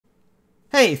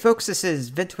Hey folks, this is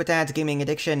Vint with Dad's Gaming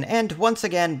Addiction, and once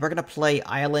again, we're going to play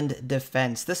Island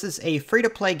Defense. This is a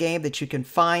free-to-play game that you can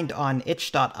find on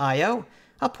itch.io.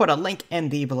 I'll put a link in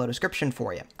the below description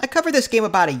for you. I covered this game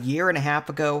about a year and a half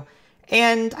ago,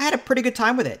 and I had a pretty good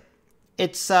time with it.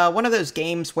 It's one of those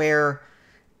games where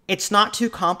it's not too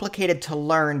complicated to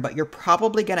learn, but you're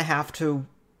probably going to have to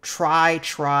try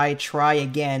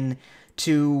again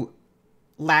to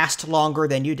last longer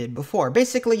than you did before.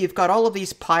 Basically, you've got all of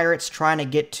these pirates trying to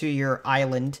get to your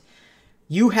island.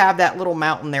 You have that little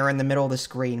mountain there in the middle of the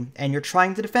screen, and you're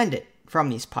trying to defend it from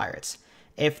these pirates.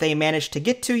 If they manage to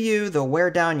get to you, they'll wear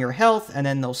down your health, and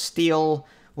then they'll steal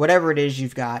whatever it is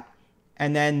you've got,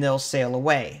 and then they'll sail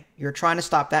away. You're trying to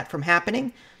stop that from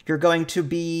happening. You're going to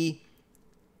be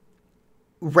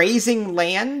raising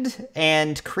land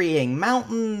and creating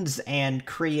mountains and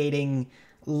creating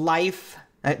life.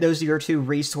 Those are your two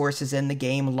resources in the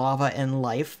game, lava and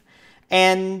life.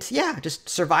 And yeah, just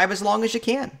survive as long as you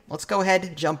can. Let's go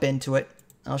ahead, jump into it.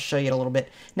 I'll show you a little bit.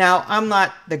 Now, I'm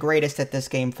not the greatest at this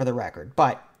game for the record,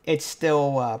 but it's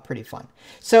still pretty fun.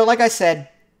 So like I said,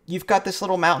 you've got this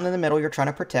little mountain in the middle. You're trying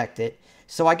to protect it.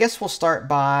 So I guess we'll start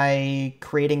by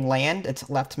creating land. It's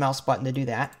left mouse button to do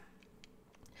that.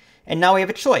 And now we have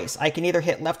a choice. I can either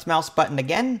hit left mouse button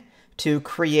again to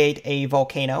create a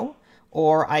volcano,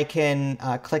 or I can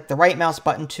click the right mouse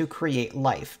button to create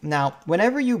life. Now,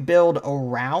 whenever you build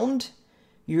around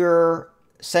your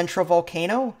central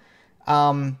volcano,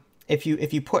 if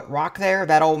you put rock there,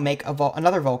 that'll make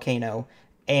another volcano,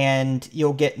 and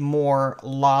you'll get more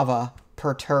lava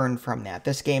per turn from that.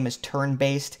 This game is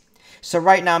turn-based, so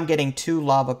right now I'm getting 2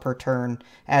 lava per turn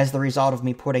as the result of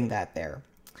me putting that there.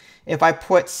 If I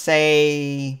put,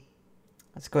 say,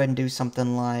 let's go ahead and do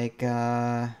something like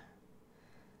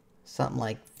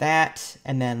that,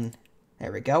 and then,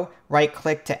 there we go.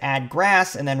 Right-click to add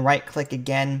grass, and then right-click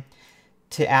again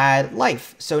to add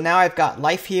life. So now I've got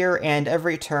life here, and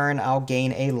every turn I'll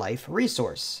gain a life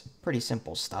resource. Pretty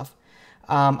simple stuff.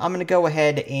 I'm going to go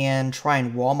ahead and try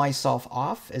and wall myself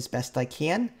off as best I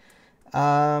can.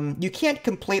 You can't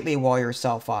completely wall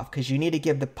yourself off, because you need to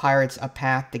give the pirates a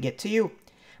path to get to you.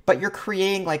 But you're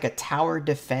creating like a tower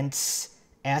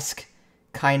defense-esque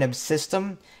kind of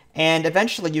system. And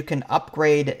eventually you can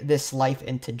upgrade this life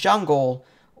into jungle,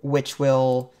 which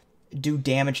will do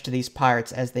damage to these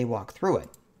pirates as they walk through it.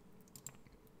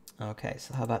 Okay,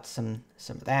 so how about some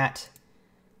of that?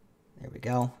 There we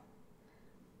go.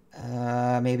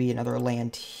 Maybe another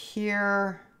land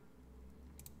here.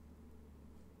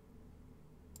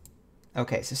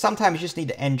 Okay, so sometimes you just need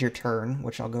to end your turn,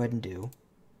 which I'll go ahead and do.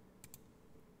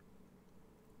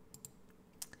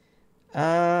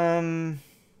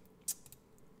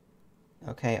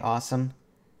 Okay, awesome.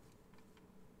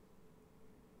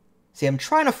 See, I'm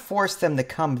trying to force them to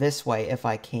come this way if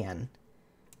I can.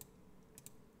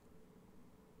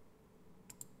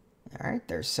 Alright,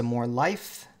 there's some more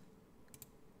life.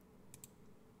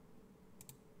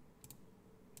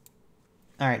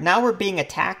 Alright, now we're being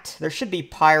attacked. There should be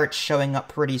pirates showing up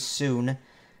pretty soon.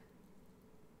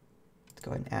 Let's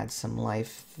go ahead and add some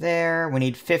life there. We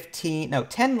need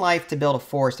 10 life to build a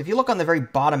forest. If you look on the very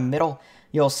bottom middle,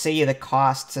 you'll see the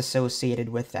costs associated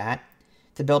with that.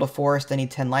 To build a forest, I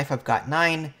need 10 life. I've got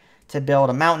 9. To build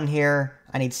a mountain here,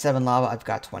 I need 7 lava. I've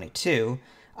got 22.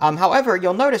 However,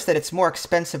 you'll notice that it's more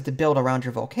expensive to build around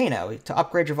your volcano. To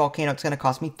upgrade your volcano, it's going to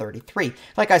cost me 33.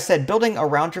 Like I said, building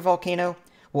around your volcano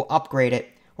will upgrade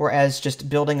it, whereas just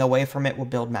building away from it will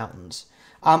build mountains.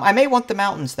 I may want the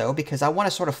mountains, though, because I want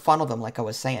to sort of funnel them, like I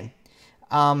was saying.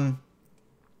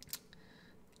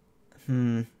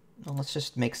 Well, let's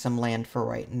just make some land for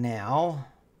right now.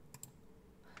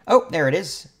 Oh, there it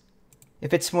is.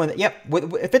 If it's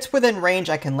if it's within range,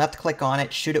 I can left-click on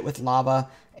it, shoot it with lava,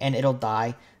 and it'll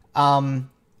die.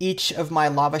 Each of my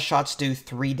lava shots do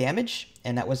 3 damage,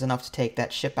 and that was enough to take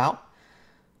that ship out.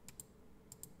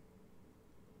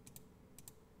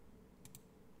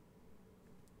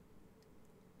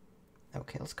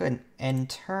 Okay, let's go ahead and end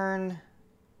turn.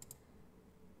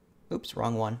 Oops,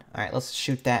 wrong one. All right, let's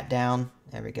shoot that down.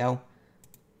 There we go.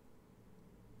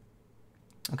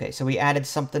 Okay, so we added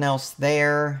something else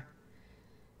there.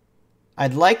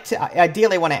 I'd like to,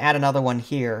 ideally want to add another one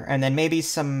here, and then maybe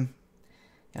I'm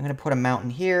going to put a mountain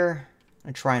here. I'm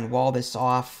going to try and wall this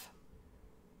off.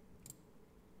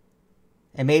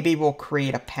 And maybe we'll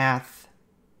create a path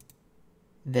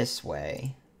this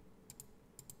way.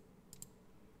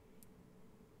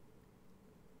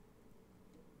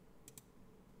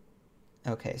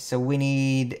 Okay, so we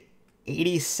need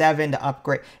 87 to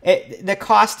upgrade. The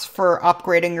costs for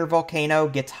upgrading your volcano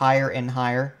gets higher and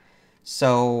higher.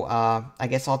 So I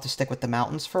guess I'll have to stick with the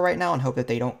mountains for right now and hope that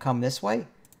they don't come this way.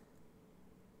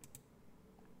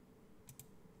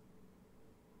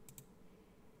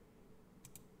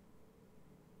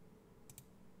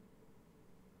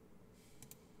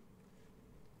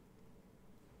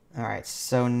 All right,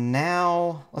 so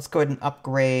now let's go ahead and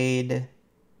upgrade.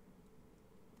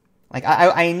 Like,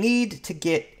 I need to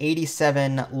get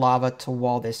 87 lava to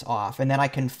wall this off, and then I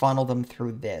can funnel them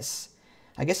through this.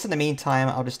 I guess in the meantime,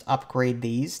 I'll just upgrade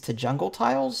these to jungle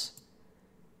tiles.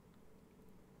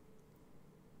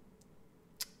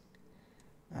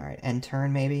 All right, end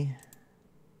turn maybe.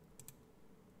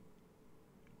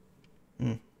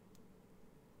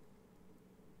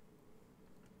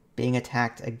 Being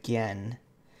attacked again.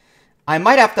 I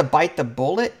might have to bite the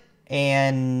bullet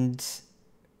and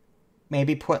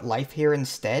maybe put life here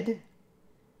instead.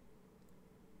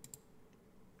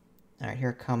 All right,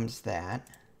 here comes that.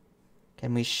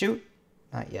 Can we shoot?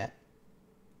 Not yet.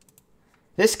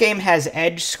 This game has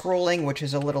edge scrolling, which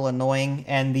is a little annoying,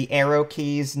 and the arrow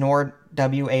keys, nor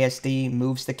WASD,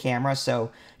 moves the camera,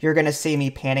 so you're going to see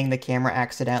me panning the camera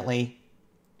accidentally.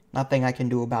 Nothing I can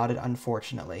do about it,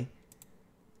 unfortunately.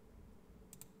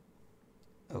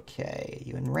 Okay,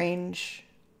 you in range.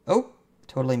 Oh,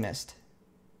 totally missed.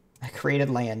 I created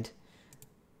land.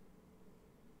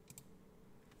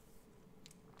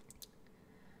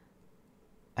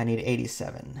 I need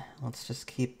 87. Let's just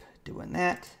keep doing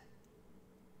that.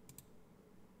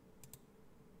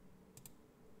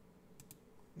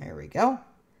 There we go.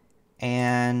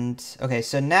 And, okay,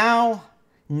 so now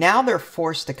they're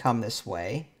forced to come this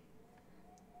way.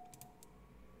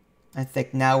 I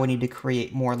think now we need to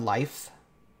create more life.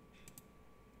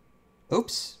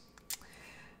 Oops.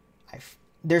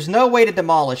 There's no way to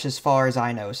demolish as far as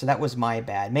I know, so that was my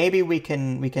bad. Maybe we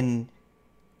can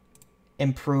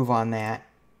improve on that.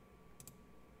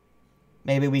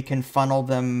 Maybe we can funnel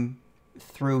them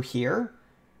through here.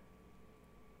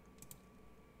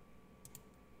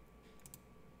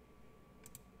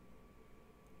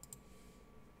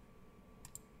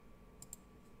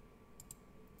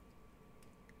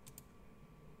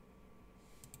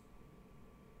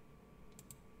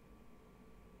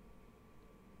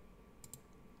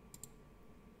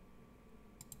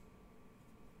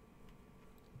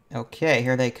 Okay,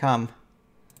 here they come.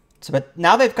 So, but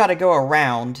now they've got to go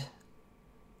around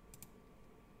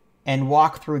and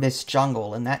walk through this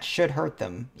jungle, and that should hurt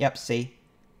them. Yep, see?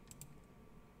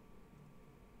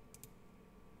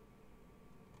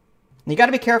 You got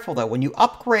to be careful, though. When you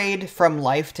upgrade from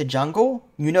life to jungle,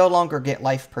 you no longer get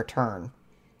life per turn.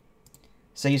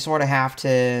 So you sort of have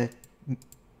to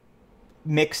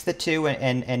mix the two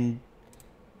and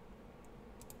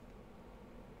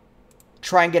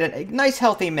try and get a nice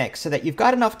healthy mix so that you've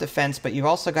got enough defense, but you've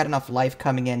also got enough life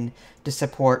coming in to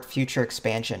support future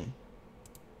expansion.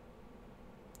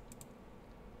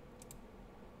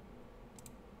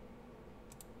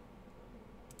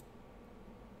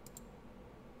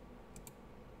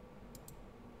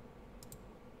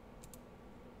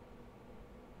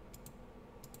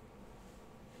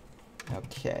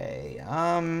 Okay,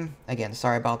 again,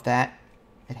 sorry about that.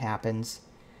 It happens.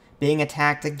 Being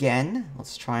attacked again.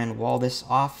 Let's try and wall this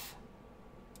off.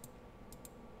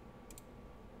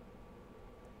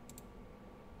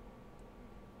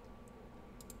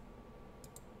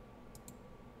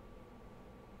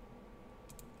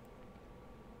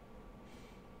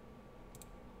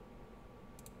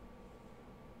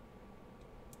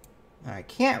 I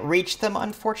can't reach them,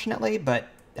 unfortunately, but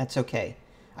that's okay.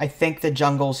 I think the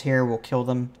jungles here will kill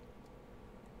them.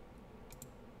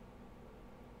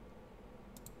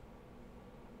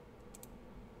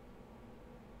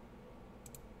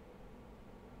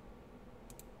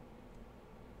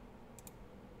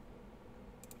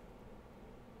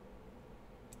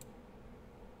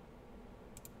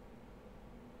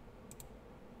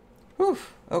 Whew,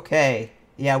 okay.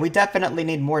 Yeah, we definitely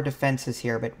need more defenses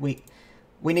here, but we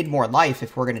need more life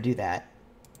if we're going to do that.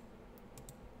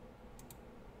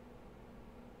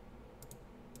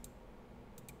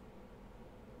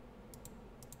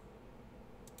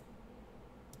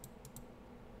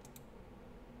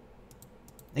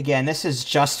 Again, this is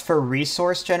just for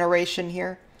resource generation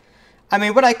here. I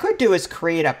mean, what I could do is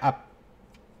create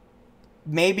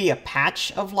maybe a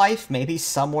patch of life, maybe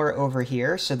somewhere over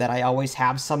here, so that I always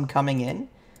have some coming in.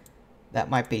 That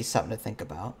might be something to think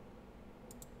about.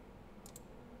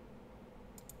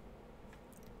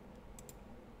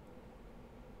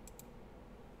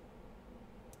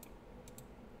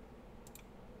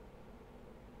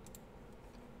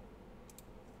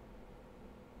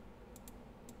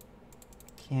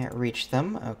 Can't reach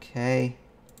them. Okay.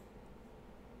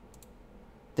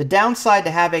 The downside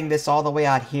to having this all the way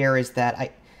out here is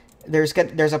that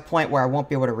there's a point where I won't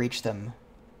be able to reach them.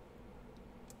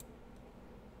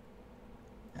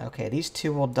 Okay, these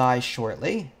two will die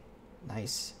shortly.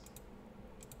 Nice.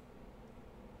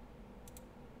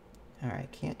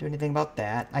 Alright, can't do anything about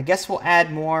that. I guess we'll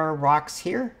add more rocks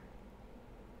here.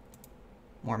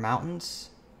 More mountains.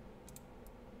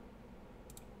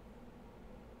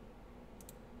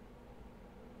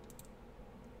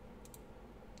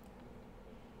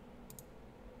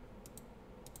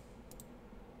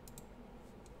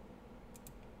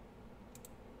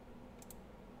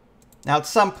 Now, at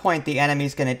some point, the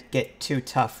enemy's going to get too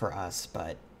tough for us,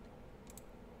 but...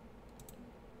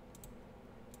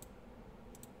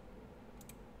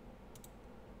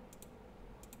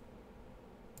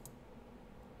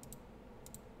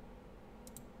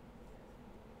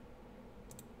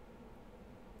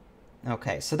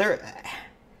 Okay, so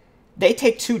they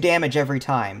take 2 damage every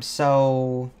time,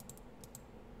 so...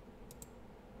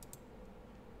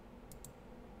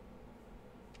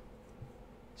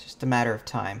 It's just a matter of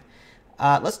time.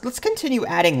 Let's continue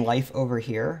adding life over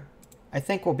here. I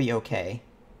think we'll be okay.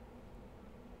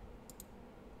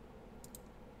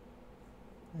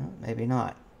 Well, maybe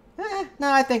not.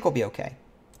 No, I think we'll be okay.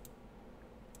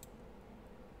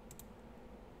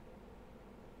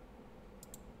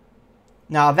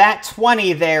 Now, that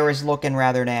 20 there is looking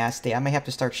rather nasty. I may have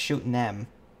to start shooting them.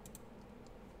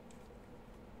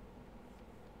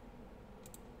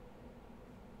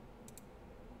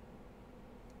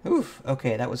 Oof,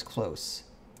 okay, that was close.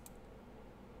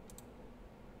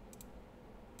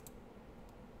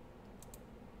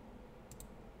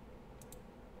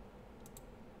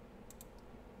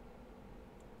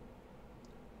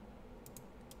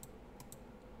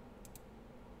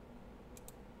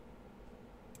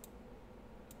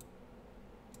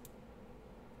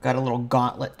 Got a little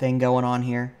gauntlet thing going on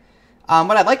here.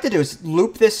 What I'd like to do is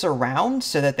loop this around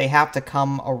so that they have to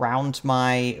come around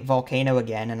my volcano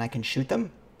again and I can shoot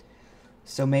them.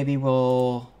 So maybe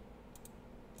we'll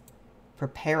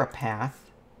prepare a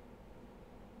path.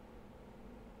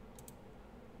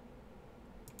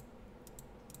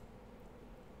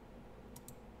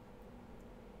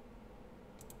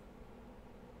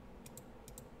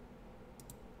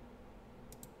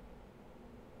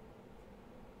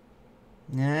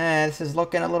 Nah, this is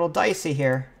looking a little dicey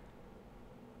here.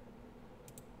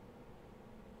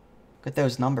 Look at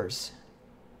those numbers.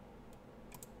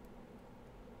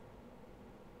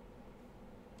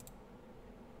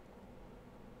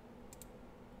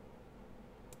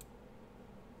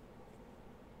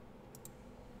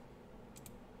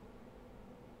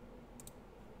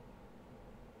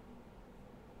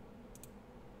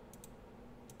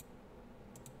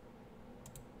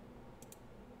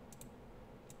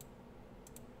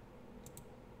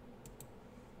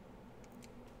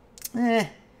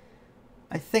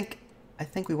 I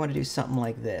think we want to do something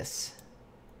like this.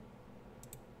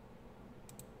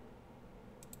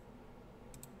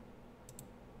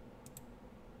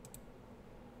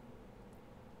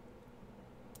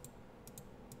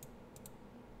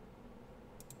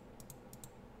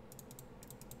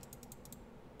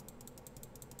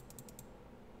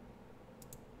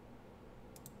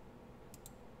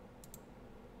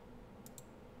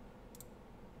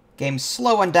 Game's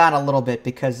slowing down a little bit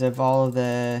because of all of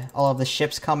the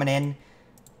ships coming in.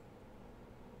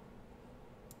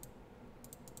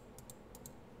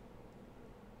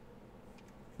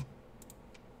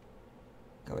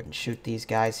 Go ahead and shoot these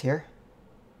guys here.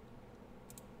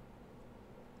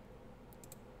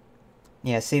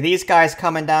 Yeah, see these guys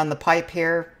coming down the pipe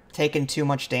here, taking too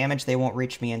much damage. They won't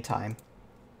reach me in time.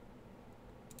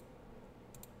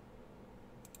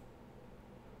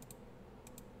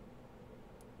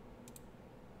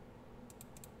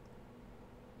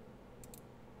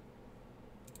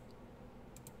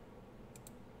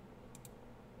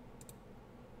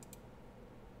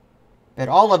 But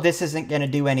all of this isn't going to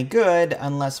do any good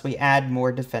unless we add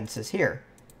more defenses here.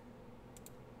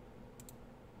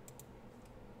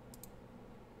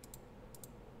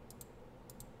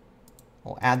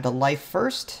 We'll add the life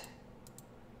first.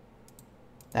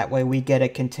 That way we get a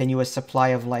continuous supply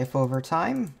of life over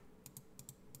time.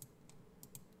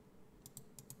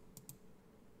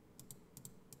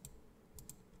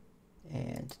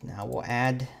 And now we'll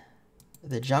add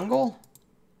the jungle.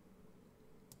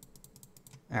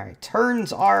 Alright,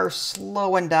 turns are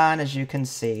slowing down, as you can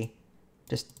see.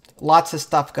 Just lots of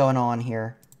stuff going on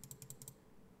here.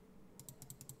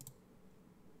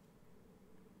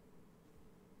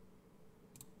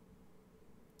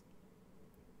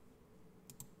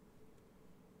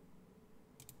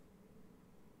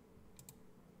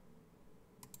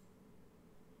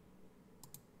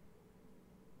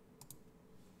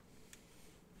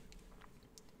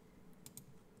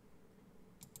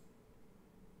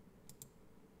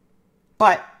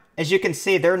 But as you can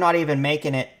see, they're not even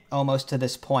making it almost to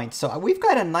this point. So we've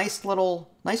got a nice little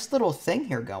thing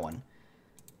here going.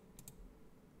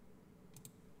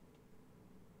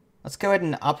 Let's go ahead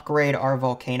and upgrade our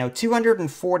volcano.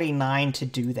 249 to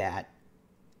do that.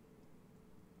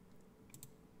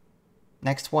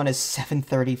 Next one is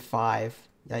 735.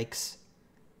 Yikes.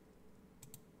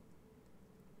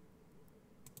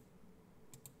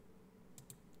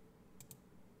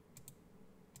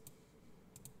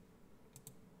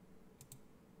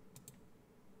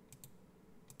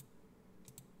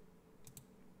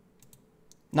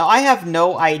 Now, I have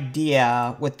no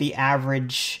idea what the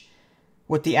average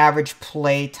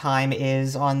play time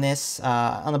is on this.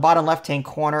 On the bottom left-hand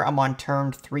corner, I'm on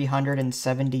turn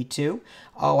 372.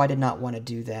 Oh, I did not want to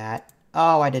do that.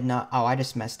 Oh, I did not. Oh, I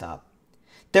just messed up.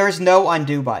 There is no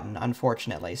undo button,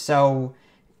 unfortunately. So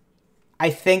I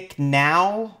think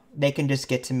now they can just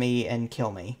get to me and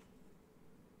kill me.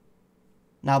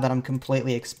 Now that I'm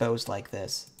completely exposed like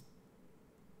this.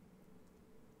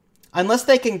 Unless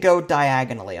they can go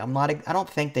diagonally. I don't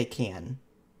think they can.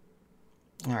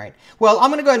 Alright. Well, I'm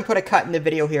going to go ahead and put a cut in the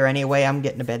video here anyway. I'm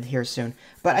getting to bed here soon.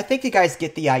 But I think you guys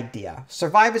get the idea.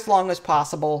 Survive as long as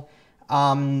possible.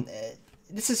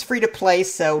 This is free to play,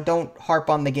 so don't harp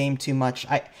on the game too much.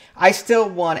 I still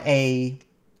want a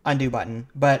undo button.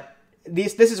 But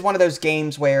this is one of those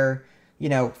games where, you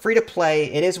know, free to play.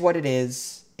 It is what it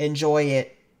is. Enjoy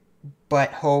it.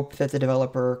 But hope that the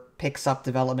developer picks up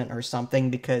development or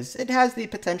something, because it has the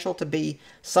potential to be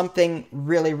something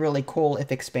really, really cool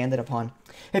if expanded upon.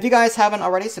 If you guys haven't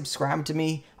already, subscribe to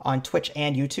me on Twitch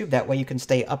and YouTube. That way you can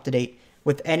stay up to date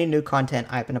with any new content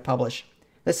I'm going to publish.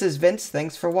 This is Vince.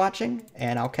 Thanks for watching,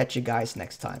 and I'll catch you guys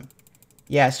next time.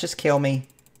 Yes, just kill me.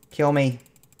 Kill me.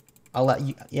 I'll let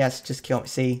you... Yes, just kill me.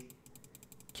 See?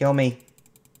 Kill me.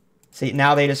 See,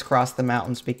 now they just crossed the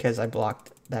mountains because I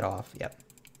blocked that off. Yep.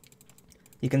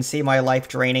 You can see my life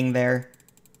draining there.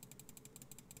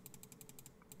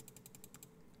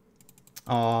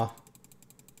 Aw.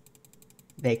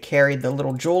 They carried the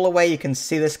little jewel away. You can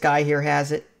see this guy here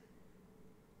has it.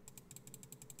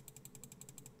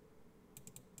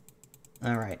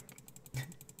 Alright.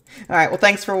 Alright, well,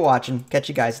 thanks for watching. Catch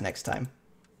you guys next time.